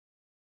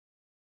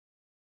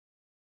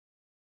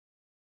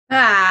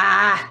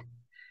Ah,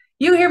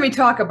 you hear me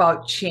talk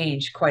about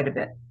change quite a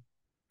bit.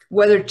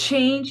 Whether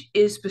change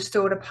is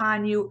bestowed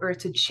upon you or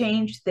it's a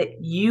change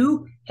that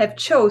you have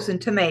chosen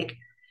to make,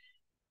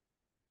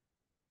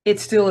 it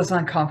still is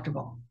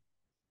uncomfortable.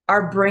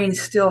 Our brain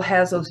still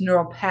has those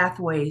neural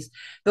pathways,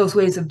 those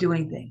ways of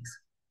doing things.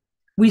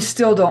 We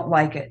still don't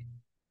like it.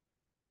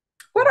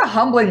 What a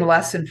humbling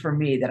lesson for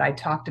me that I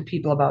talk to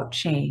people about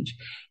change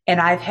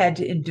and I've had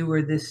to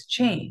endure this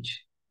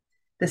change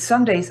that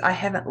some days I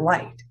haven't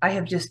liked.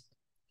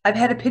 I've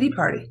had a pity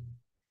party.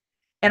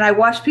 And I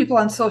watch people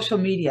on social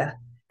media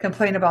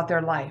complain about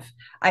their life.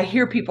 I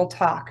hear people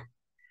talk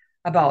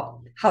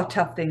about how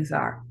tough things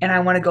are. And I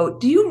want to go,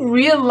 do you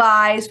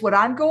realize what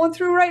I'm going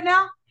through right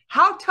now?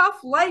 How tough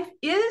life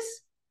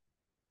is?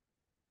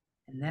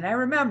 And then I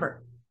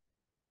remember,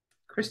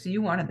 Christy,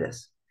 you wanted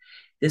this.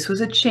 This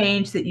was a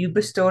change that you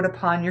bestowed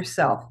upon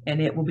yourself,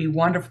 and it will be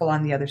wonderful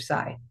on the other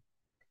side.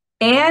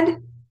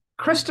 And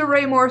Krista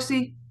Ray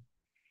Morrissey,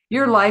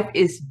 your life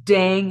is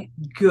dang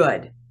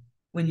good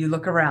when you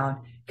look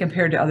around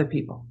compared to other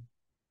people.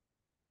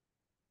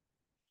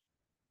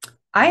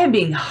 I am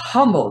being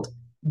humbled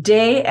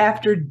day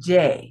after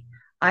day.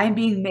 I am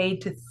being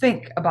made to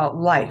think about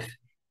life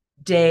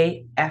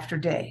day after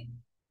day.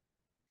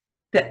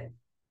 That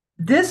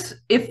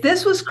if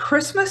this was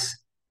Christmas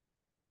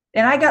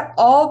and I got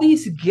all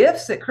these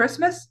gifts at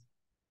Christmas,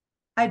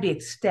 I'd be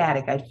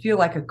ecstatic. I'd feel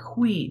like a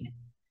queen.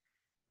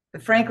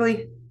 But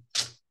frankly,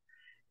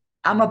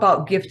 I'm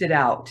about gifted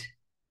out.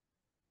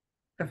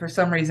 But for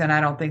some reason,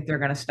 I don't think they're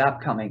going to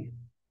stop coming.